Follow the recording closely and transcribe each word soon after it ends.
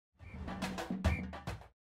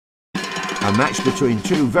A match between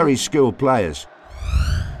two very skilled players.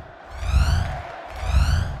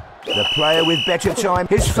 The player with better time,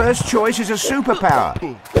 his first choice is a superpower.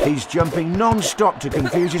 He's jumping non-stop to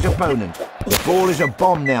confuse his opponent. The ball is a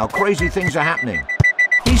bomb now, crazy things are happening.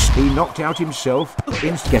 He knocked out himself.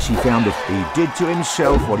 Guess he found it. He did to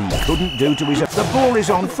himself what he couldn't do to his... The ball is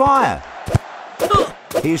on fire.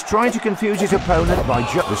 He is trying to confuse his opponent by...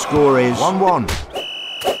 The score is 1-1.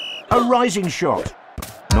 A rising shot.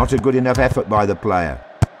 Not a good enough effort by the player.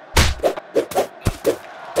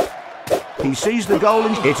 He sees the goal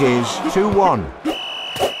and it is 2-1.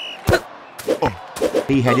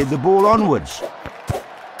 He headed the ball onwards.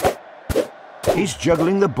 He's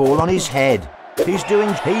juggling the ball on his head. He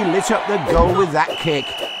lit up the goal with that kick.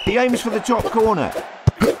 He aims for the top corner.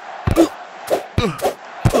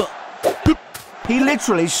 He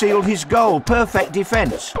literally sealed his goal. Perfect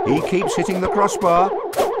defence. He keeps hitting the crossbar.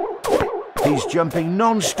 He's jumping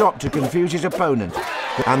non-stop to confuse his opponent.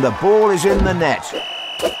 And the ball is in the net.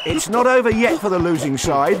 It's not over yet for the losing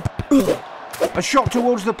side. A shot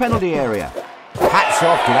towards the penalty area. Hats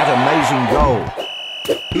off to that amazing goal.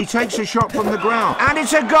 He takes a shot from the ground. And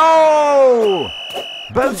it's a goal!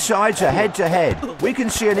 Both sides are head-to-head. We can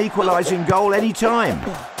see an equalising goal any time.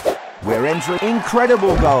 We're entering...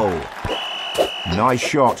 Incredible goal. Nice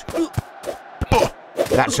shot.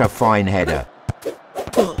 That's a fine header.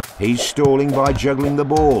 He's stalling by juggling the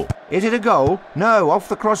ball. Is it a goal? No, off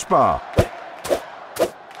the crossbar.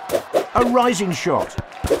 A rising shot.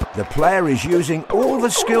 The player is using all the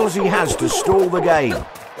skills he has to stall the game.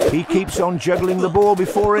 He keeps on juggling the ball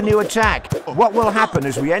before a new attack. What will happen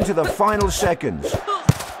as we enter the final seconds?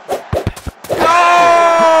 Goal!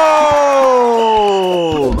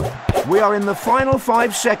 We are in the final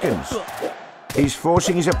 5 seconds. He's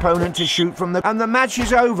forcing his opponent to shoot from the... And the match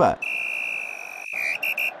is over.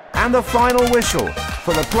 And the final whistle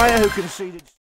for the player who conceded...